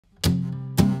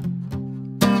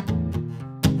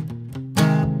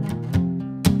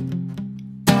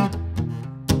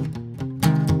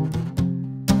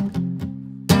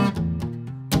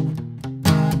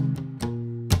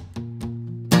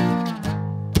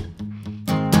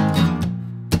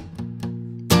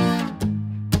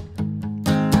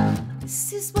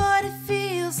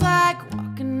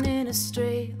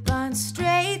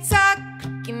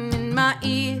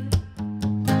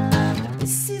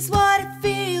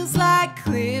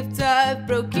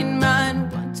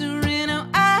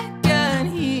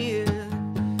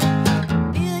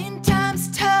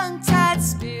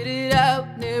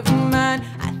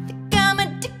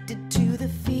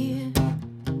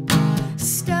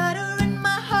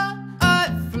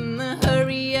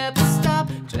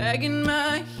dragging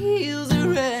my heels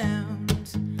around,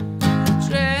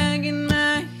 dragging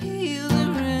my heels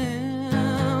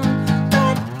around.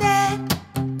 But that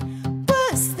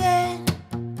was then,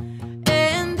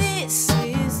 and this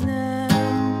is now.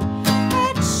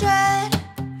 I tried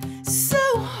so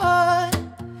hard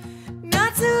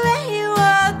not to let you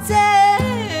all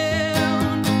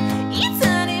down. It's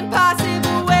an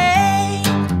impossible way,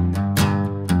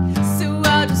 so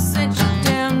I'll just set you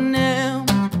down now.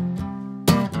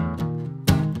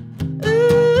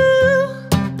 Ooh,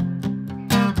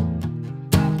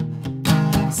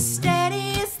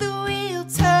 steady as the wheel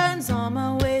turns on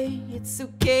my way. It's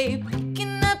okay,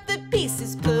 picking up the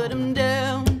pieces, put them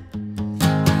down.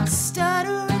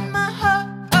 Stutter in my heart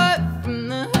from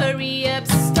the hurry up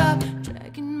stop,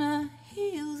 dragging my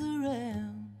heels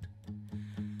around,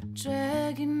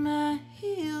 dragging my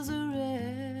heels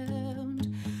around,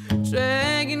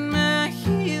 dragging my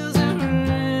heels around.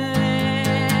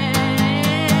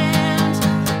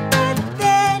 But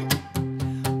then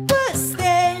was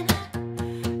then,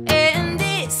 and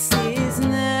this is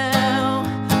now.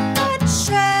 I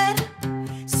tried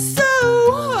so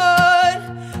hard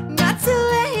not to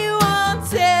let you all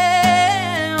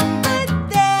down. But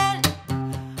then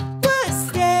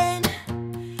was then,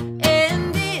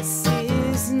 and this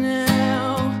is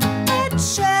now. I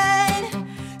tried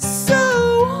so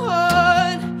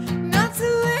hard not to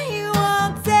let you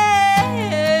all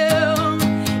down.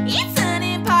 It's an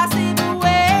impossible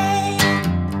way,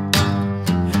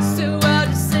 so I'll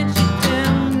just set you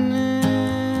down now.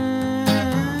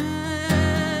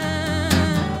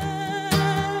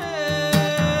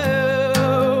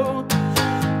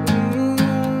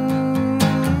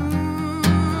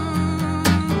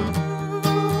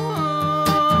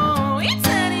 It's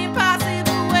an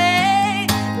impossible way.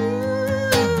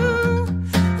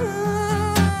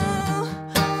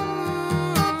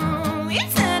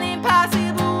 It's an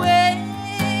impossible way.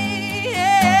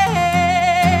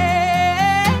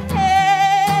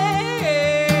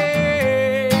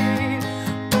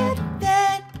 But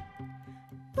that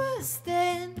was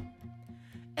then,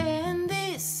 and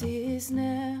this is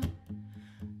now.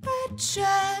 I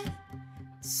tried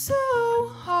so